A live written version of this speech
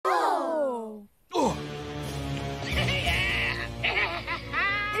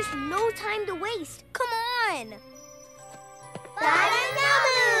time to waste. Come on! Badanamu!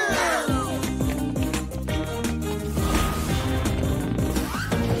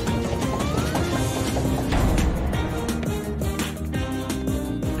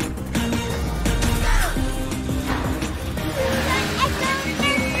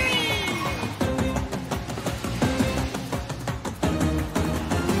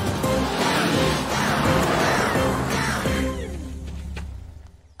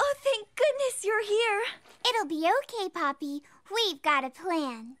 It'll be okay, Poppy. We've got a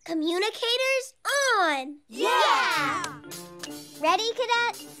plan. Communicators on! Yeah! Ready,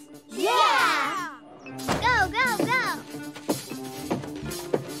 cadets? Yeah! Go, go, go!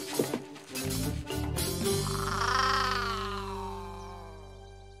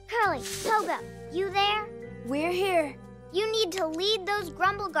 Curly, Toga, you there? We're here. You need to lead those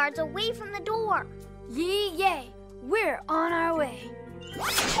grumble guards away from the door. Yay! We're on our way.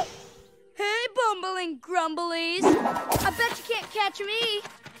 Hey, bumbling grumblies. I bet you can't catch me.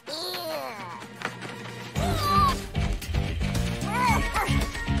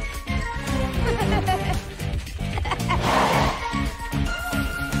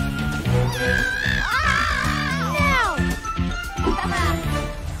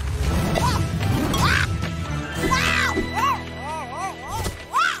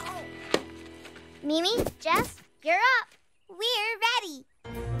 Mimi, Jess, you're up. We're ready.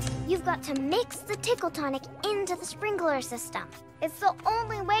 You've got to mix the tickle tonic into the sprinkler system. It's the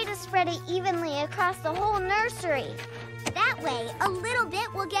only way to spread it evenly across the whole nursery. That way, a little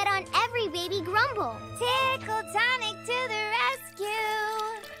bit will get on every baby grumble. Tickle tonic to the rescue.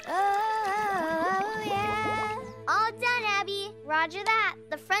 Oh, yeah. All done, Abby. Roger that.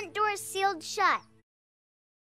 The front door is sealed shut.